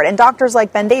attention for it. And doctors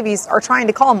like Ben Davies are trying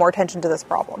to call more attention to this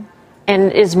problem.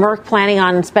 And is Merck planning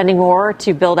on spending more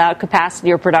to build out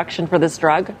capacity or production for this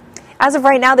drug? As of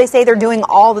right now, they say they're doing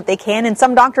all that they can, and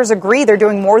some doctors agree they're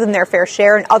doing more than their fair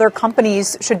share, and other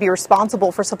companies should be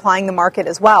responsible for supplying the market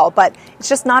as well. But it's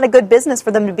just not a good business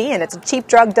for them to be in. It's a cheap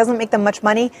drug, doesn't make them much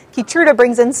money. Keytruda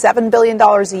brings in $7 billion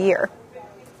a year.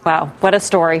 Wow, what a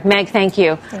story. Meg, thank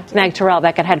you. Meg Terrell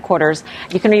back at headquarters.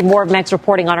 You can read more of Meg's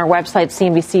reporting on our website,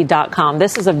 CNBC.com.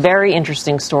 This is a very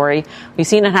interesting story. We've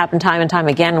seen it happen time and time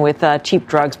again with cheap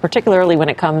drugs, particularly when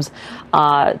it comes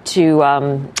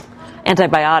to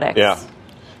antibiotics. Yeah.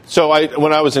 So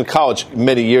when I was in college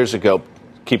many years ago,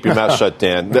 keep your mouth shut,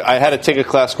 Dan, I had to take a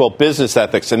class called business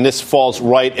ethics, and this falls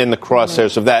right in the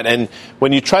crosshairs of that. And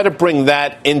when you try to bring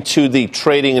that into the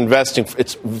trading, investing,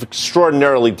 it's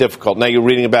extraordinarily difficult. Now you're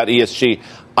reading about ESG.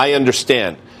 I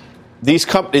understand.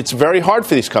 it's very hard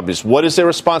for these companies. What is their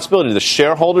responsibility? The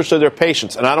shareholders or their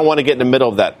patients? And I don't want to get in the middle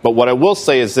of that. But what I will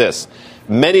say is this.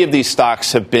 Many of these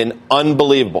stocks have been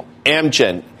unbelievable.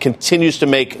 Amgen continues to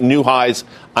make new highs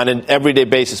on an everyday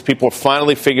basis. People are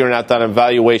finally figuring out that on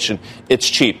valuation, it's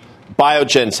cheap.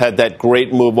 Biogen's had that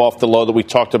great move off the low that we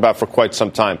talked about for quite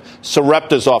some time.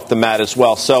 Sarepta's off the mat as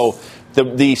well. So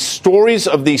the stories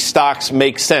of these stocks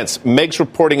make sense. Meg's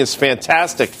reporting is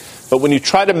fantastic. But when you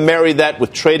try to marry that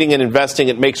with trading and investing,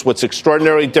 it makes what's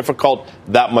extraordinarily difficult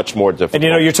that much more difficult.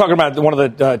 And, you're talking about one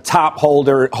of the top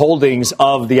holdings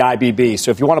of the IBB.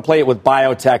 So if you want to play it with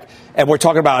biotech, and we're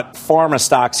talking about pharma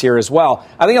stocks here as well,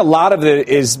 I think a lot of it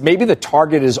is maybe the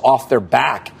target is off their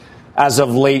back as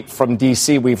of late from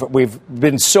D.C. We've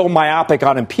been so myopic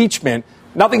on impeachment,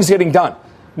 nothing's getting done.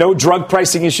 No drug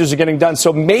pricing issues are getting done.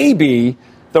 So maybe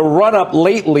the run-up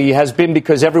lately has been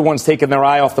because everyone's taken their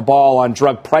eye off the ball on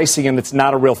drug pricing, and it's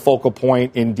not a real focal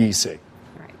point in D.C.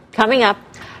 Coming up,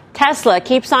 Tesla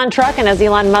keeps on trucking as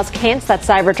Elon Musk hints that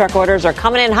Cybertruck orders are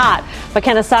coming in hot. But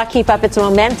can the stock keep up its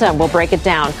momentum? We'll break it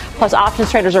down. Plus,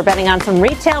 options traders are betting on some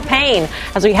retail pain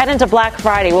as we head into Black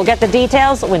Friday. We'll get the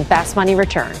details when Fast Money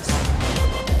returns.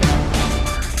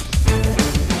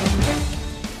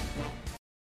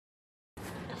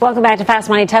 Welcome back to Fast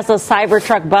Money. Tesla's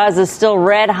Cybertruck buzz is still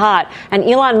red hot, and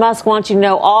Elon Musk wants you to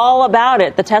know all about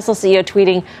it. The Tesla CEO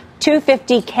tweeting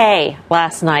 $250K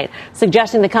last night,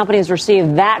 suggesting the company has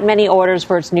received that many orders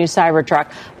for its new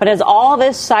Cybertruck. But has all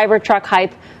this Cybertruck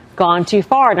hype gone too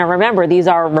far? Now, remember, these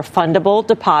are refundable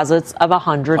deposits of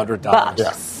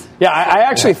 $100. Yeah, I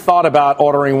actually thought about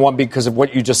ordering one because of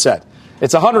what you just said.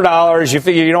 It's $100. You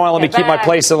figure you don't want to let me keep my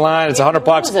place in line. It's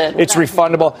 $100. It's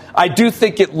refundable. I do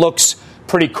think it looks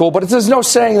pretty cool, but there's no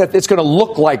saying that it's going to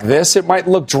look like this. It might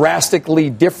look drastically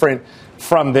different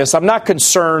from this. I'm not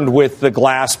concerned with the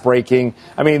glass breaking.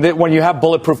 I mean, when you have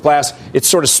bulletproof glass, it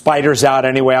sort of spiders out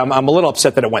anyway. I'm a little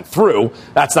upset that it went through.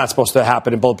 That's not supposed to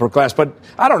happen in bulletproof glass. But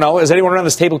I don't know. Does anyone around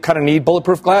this table kind of need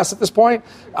bulletproof glass at this point?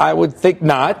 I would think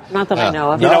not. Not that I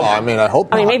know of. No, I mean, I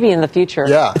hope not. I mean, maybe in the future.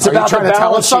 Yeah. It's about trying the to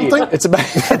tell balance us something? sheet.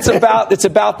 It's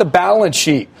about the balance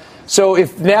sheet. So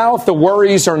if the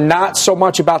worries are not so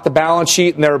much about the balance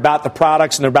sheet and they're about the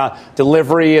products and they're about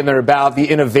delivery and they're about the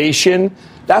innovation,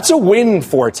 that's a win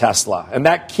for Tesla. And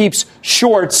that keeps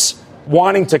shorts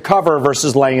wanting to cover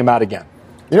versus laying them out again.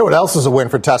 You know what else is a win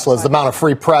for Tesla is the amount of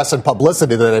free press and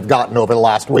publicity that they've gotten over the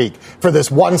last week for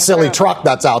this one silly truck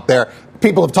that's out there.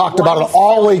 People have talked about it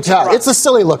all week. It's a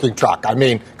silly looking truck. I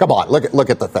mean, come on, look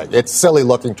at the thing. It's a silly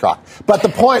looking truck. But the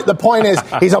point is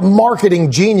he's a marketing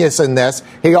genius in this.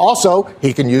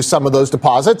 He can use some of those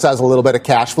deposits as a little bit of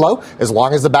cash flow as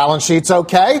long as the balance sheet's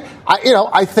okay.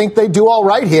 I think they do all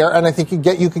right here, and I think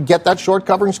you could get that short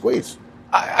covering squeeze.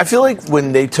 I feel like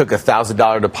when they took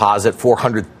 $1,000 deposit,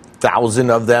 400,000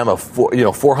 of them,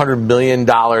 $400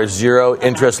 million zero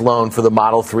interest loan for the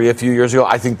Model 3 a few years ago.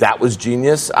 I think that was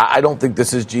genius. I don't think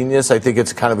this is genius. I think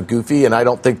it's kind of goofy, and I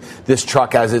don't think this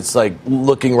truck, as it's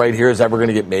looking right here, is ever going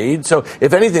to get made. So,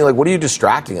 if anything, what are you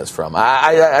distracting us from?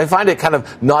 I find it kind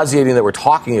of nauseating that we're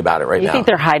talking about it right now. You think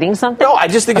they're hiding something? No, I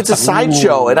just think it's a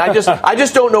sideshow, and I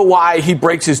just don't know why he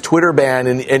breaks his Twitter ban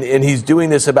and he's doing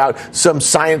this about some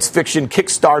science fiction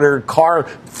Kickstarter car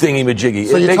thingy-majiggy.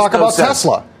 So you talk about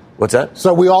Tesla. What's that?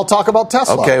 So we all talk about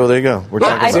Tesla. Okay, well, there you go.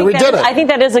 I think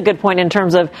that is a good point in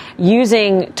terms of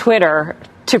using Twitter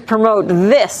to promote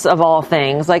this, of all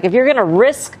things. If you're going to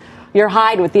risk your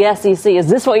hide with the SEC, is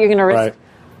this what you're going to risk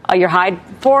your hide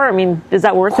for? I mean, is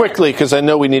that worth it? Quickly, because I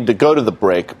know we need to go to the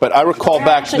break, but I recall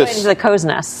back to this. To the Co's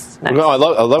Nest next. No, I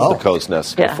love the Co's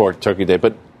Nest before Turkey Day.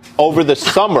 But over the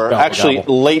summer,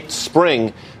 late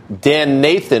spring, Dan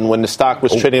Nathan, when the stock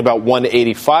was trading about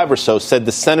 185 or so, said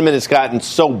the sentiment has gotten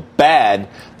so bad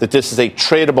that this is a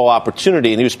tradable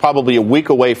opportunity, and he was probably a week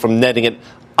away from netting it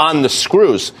on the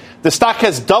screws. The stock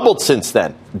has doubled since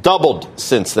then,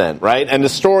 right? And the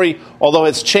story, although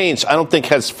it's changed, I don't think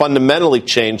has fundamentally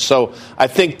changed. So I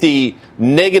think the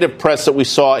negative press that we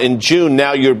saw in June,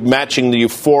 now you're matching the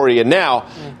euphoria now.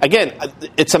 Again,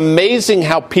 it's amazing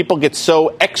how people get so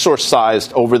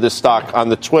exorcised over this stock on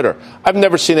the Twitter. I've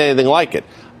never seen anything like it.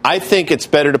 I think it's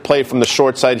better to play from the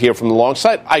short side here from the long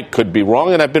side. I could be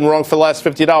wrong, and I've been wrong for the last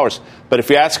 $50. But if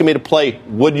you're asking me to play,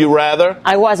 would you rather?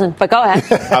 I wasn't, but go ahead.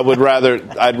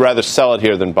 I'd rather sell it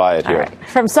here than buy it here. Right.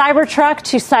 From Cybertruck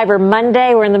to Cyber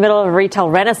Monday, we're in the middle of a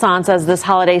retail renaissance as this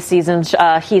holiday season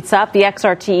heats up. The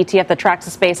XRT ETF that tracks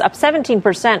the space up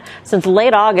 17% since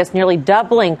late August, nearly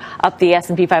doubling up the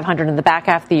S&P 500 in the back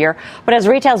half of the year. But as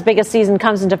retail's biggest season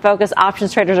comes into focus,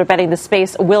 options traders are betting the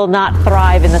space will not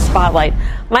thrive in the spotlight.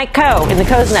 Mike Coe in the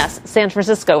Co's Nest, San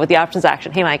Francisco, with the options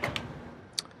action. Hey, Mike.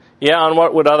 Yeah, on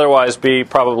what would otherwise be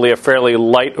probably a fairly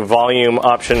light volume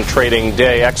option trading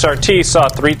day. XRT saw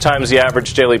 3 times the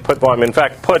average daily put volume. In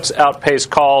fact, puts outpaced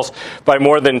calls by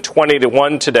more than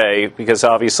 20-1 today because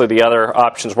obviously the other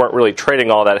options weren't really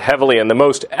trading all that heavily. And the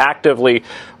most actively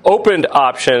opened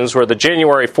options were the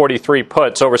January 43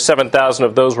 puts. Over 7,000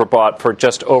 of those were bought for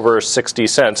just over 60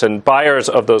 cents. And buyers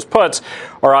of those puts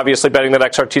are obviously betting that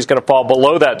XRT is going to fall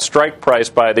below that strike price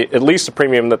by at least the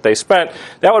premium that they spent.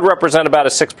 That would represent about a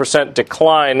 6%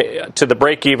 decline to the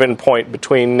break-even point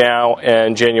between now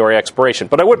and January expiration.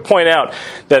 But I would point out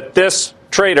that this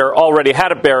trader already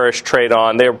had a bearish trade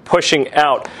on. They were pushing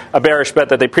out a bearish bet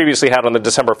that they previously had on the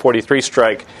December 43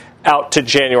 strike out to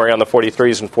January on the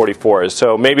 43s and 44s.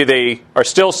 So maybe they are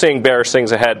still seeing bearish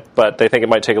things ahead, but they think it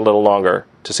might take a little longer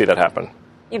to see that happen.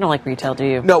 You don't like retail, do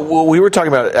you? No, well, we were talking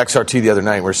about XRT the other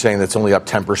night. We're saying that's only up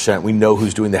 10%. We know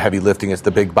who's doing the heavy lifting. It's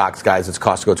the big box guys. It's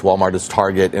Costco, it's Walmart, it's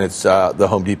Target, and it's the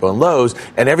Home Depot and Lowe's.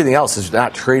 And everything else is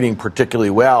not trading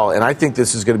particularly well. And I think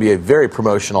this is going to be a very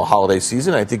promotional holiday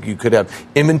season. I think you could have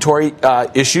inventory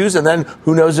issues, and then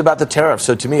who knows about the tariffs.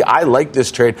 So to me, I like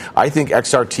this trade. I think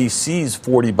XRT sees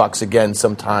 $40 again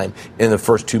sometime in the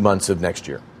first 2 months of next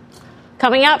year.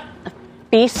 Coming up,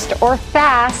 feast or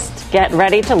fast. Get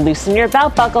ready to loosen your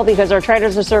belt buckle because our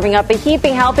traders are serving up a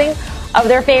heaping helping of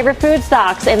their favorite food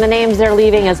stocks and the names they're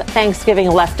leaving as Thanksgiving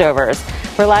leftovers.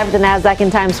 We're live at the NASDAQ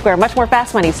in Times Square. Much more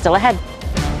Fast Money still ahead.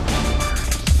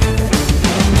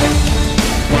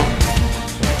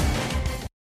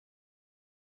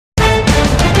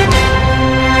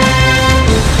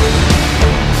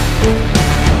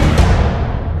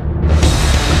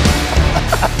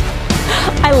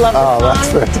 I love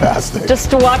this song. That's fantastic. Just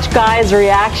to watch Guy's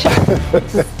reaction.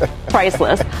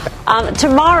 Priceless.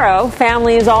 Tomorrow,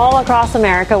 families all across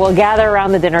America will gather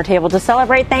around the dinner table to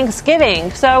celebrate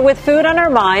Thanksgiving. So with food on our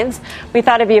minds, we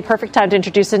thought it'd be a perfect time to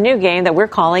introduce a new game that we're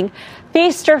calling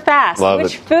Feast or Fast.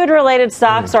 Which food-related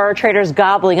stocks are our traders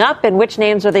gobbling up, and which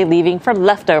names are they leaving for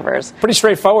leftovers? Pretty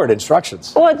straightforward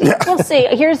instructions. Well, we'll see.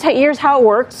 Here's how it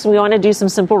works. We want to do some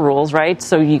simple rules, right?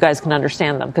 So you guys can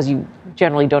understand them because you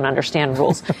generally don't understand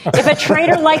rules. If a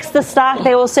trader likes the stock,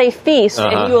 they will say feast,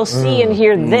 and you will see and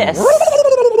hear this.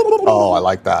 Oh, I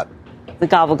like that. The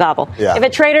gobble gobble. Yeah. If a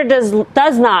trader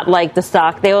does not like the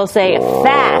stock, they will say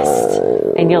fast,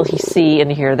 and you'll see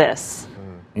and hear this.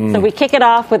 So we kick it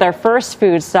off with our first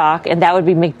food stock, and that would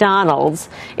be McDonald's.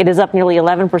 It is up nearly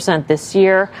 11% this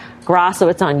year. Grasso,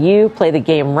 it's on you. Play the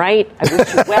game right. I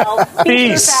wish you well.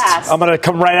 Feast. Fast. I'm going to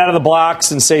come right out of the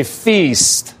blocks and say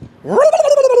feast.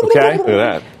 Okay. Look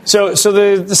at that. So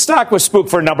the stock was spooked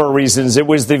for a number of reasons. It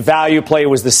was the value play. It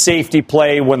was the safety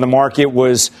play when the market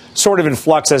was sort of in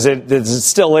flux as it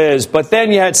still is. But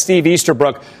then you had Steve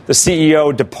Easterbrook, the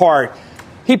CEO, depart.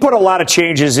 He put a lot of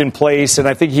changes in place, and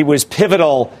I think he was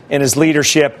pivotal in his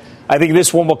leadership. I think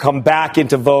this one will come back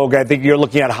into vogue. I think you're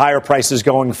looking at higher prices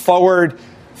going forward.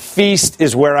 Feast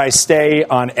is where I stay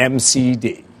on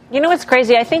MCD. You know what's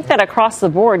crazy? I think that across the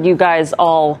board, you guys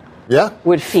all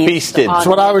would feasted. That's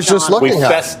what I was just looking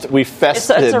at. We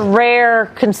fested. It's a rare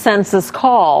consensus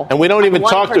call. And we don't even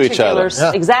talk to each other.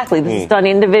 Exactly. This is done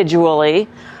individually.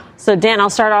 So, Dan, I'll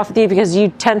start off with you because you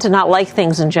tend to not like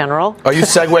things in general. Are you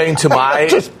segueing to my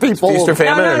feast or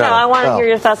famine? No. I want to hear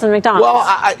your thoughts on McDonald's.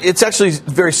 Well, it's actually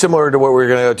very similar to what we're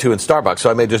going to go to in Starbucks, so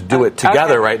I may just do it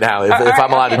together right now if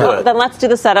I'm allowed to do it. Then let's do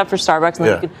the setup for Starbucks, and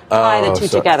then you can tie the two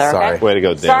together. Sorry. Okay? Way to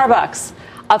go, Dan. Starbucks.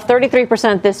 Up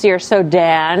 33% this year. So,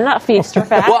 Dan, feast or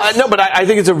fast? Well, no, but I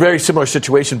think it's a very similar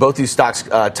situation. Both these stocks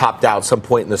topped out some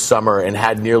point in the summer and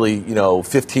had nearly,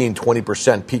 15,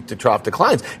 20% peak to trough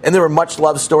declines. And there were much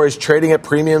loved stories trading at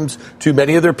premiums to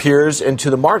many of their peers and to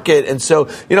the market. And so,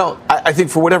 I think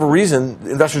for whatever reason,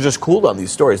 investors just cooled on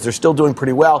these stories. They're still doing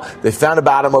pretty well. They found a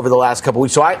bottom over the last couple of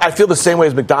weeks. So I feel the same way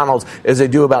as McDonald's as they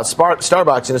do about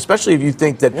Starbucks. And especially if you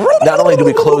think that not only do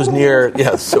we close near,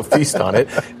 so feast on it,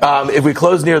 if we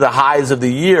close near the highs of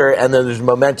the year and then there's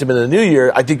momentum in the new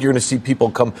year, I think you're going to see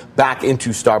people come back into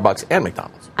Starbucks and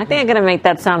McDonald's. I think I'm going to make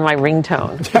that sound my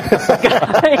ringtone.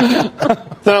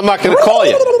 Then I'm not going to call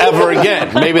you ever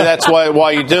again. Maybe that's why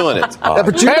you're doing it.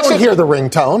 But you don't hear the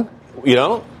ringtone. You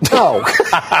don't? No.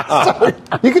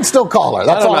 You can still call her.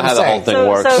 That's all I'm saying. I don't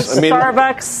know how the whole thing works. So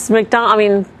Starbucks,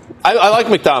 McDonald's, I like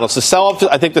McDonald's.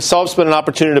 I think the sell-off's been an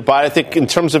opportunity to buy. I think in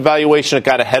terms of valuation, it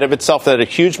got ahead of itself. It had a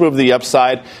huge move to the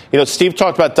upside. Steve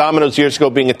talked about Domino's years ago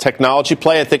being a technology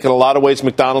play. I think in a lot of ways,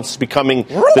 McDonald's is becoming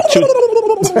the two.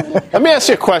 Let me ask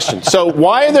you a question. So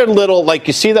why are there little, like,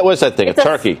 you see that, what is that thing, a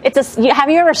turkey? Have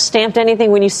you ever stamped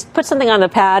anything? When you put something on the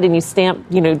pad and you stamp,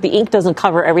 the ink doesn't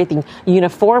cover everything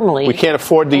uniformly. We can't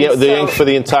afford the ink for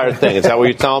the entire thing. Is that what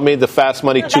you're telling me? The Fast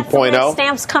Money 2.0? That's the way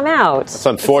stamps come out. It's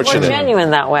unfortunate. It's more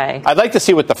genuine that way. I'd like to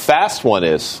see what the fast one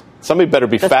is. Somebody better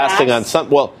be fasting on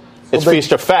something. Well, it's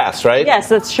feast or fast, right? Yes,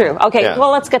 that's true. Okay, Yeah.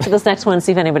 well, let's get to this next one and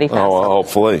see if anybody fasts. Oh,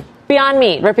 hopefully. Beyond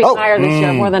Meat, ripping higher this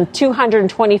year, more than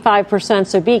 225%.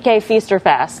 So, BK, feast or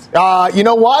fast? You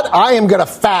know what? I am going to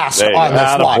fast on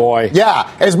this one. Boy.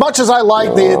 Yeah, as much as I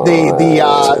like the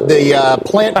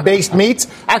plant-based meats,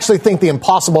 I actually think the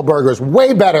Impossible Burger is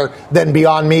way better than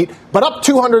Beyond Meat, but up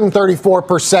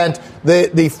 234%.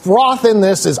 The froth in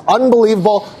this is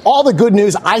unbelievable. All the good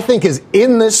news, I think, is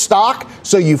in this stock.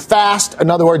 So you fast.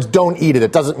 In other words, don't eat it.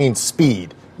 It doesn't mean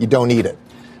speed. You don't eat it.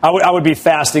 I would be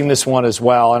fasting this one as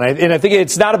well. And I think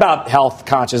it's not about health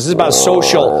conscious. It's about a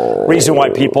social reason why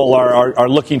people are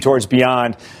looking towards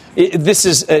Beyond. This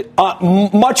is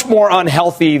much more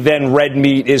unhealthy than red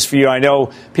meat is for you. I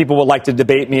know people would like to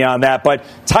debate me on that. But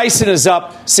Tyson is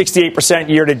up 68%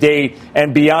 year to date,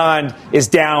 and Beyond is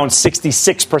down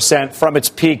 66% from its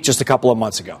peak just a couple of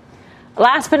months ago.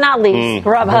 Last but not least,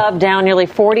 Grubhub down nearly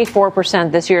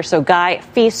 44% this year. So, Guy,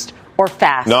 feast or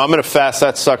fast? No, I'm going to fast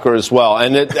that sucker as well.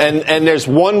 And there's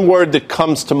one word that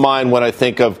comes to mind when I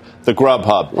think of the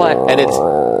Grubhub. What? And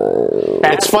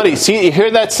it's funny. See, you hear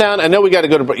that sound? I know we got to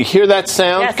go to break. You hear that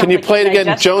sound? Yeah, can you play it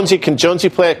again? Jonesy, can Jonesy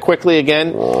play it quickly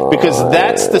again? Because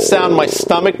that's the sound my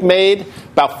stomach made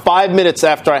about 5 minutes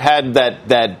after I had that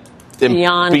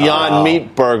Beyond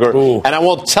Meat burger. Ooh. And I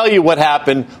won't tell you what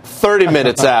happened 30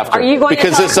 minutes after. Are you going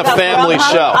because to it's a family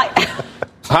show.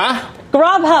 Huh?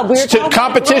 Grubhub. We were talking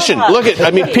competition. Grubhub. Look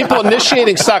at, people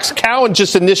initiating stocks. Cowen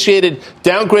just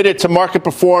downgraded to market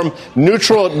perform,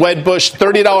 neutral at Wedbush,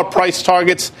 $30 price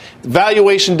targets.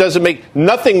 Valuation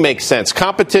nothing makes sense.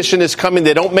 Competition is coming.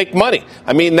 They don't make money.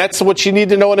 That's what you need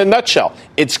to know in a nutshell.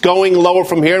 It's going lower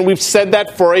from here, and we've said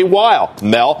that for a while.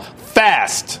 Mel,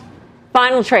 fast.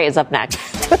 Final trade is up next.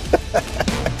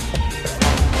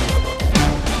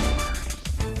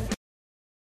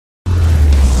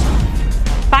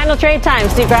 Final trade time,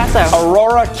 Steve Grasso.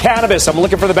 Aurora Cannabis. I'm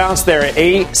looking for the bounce there.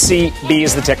 ACB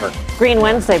is the ticker. Green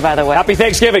Wednesday, by the way. Happy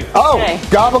Thanksgiving. Okay.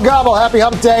 Gobble, gobble. Happy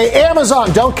hump day.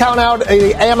 Amazon. Don't count out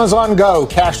Amazon Go.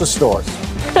 Cashless stores.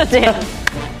 Dan.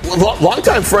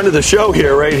 Longtime friend of the show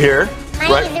here, right here.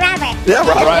 My name is Robert. Yeah,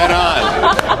 Robert. Right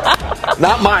on.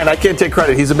 Not mine. I can't take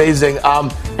credit. He's amazing.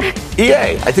 EA,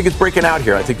 I think it's breaking out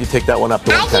here. I think you take that one up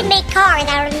to 110. I can make cars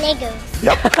out of Legos.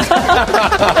 Yep.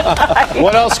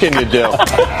 What else can you do?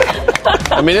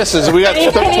 We got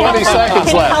 20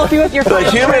 seconds left. Help you with your the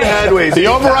human head weighs. The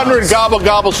over-under in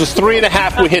gobbles was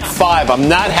 3.5. We hit 5. I'm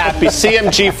not happy.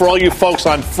 CMG for all you folks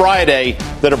on Friday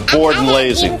that are bored and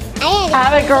lazy.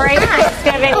 Have a great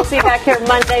Thanksgiving. We'll see you back here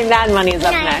Monday. Mad Money is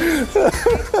up next.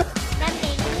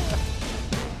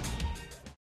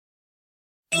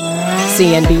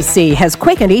 CNBC has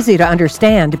quick and easy to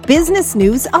understand business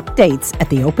news updates at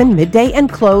the open, midday,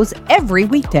 and close every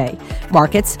weekday.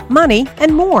 Markets, money,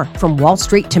 and more from Wall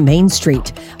Street to Main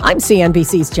Street. I'm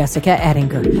CNBC's Jessica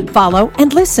Ettinger. Follow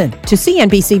and listen to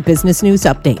CNBC Business News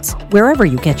Updates wherever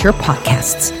you get your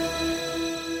podcasts.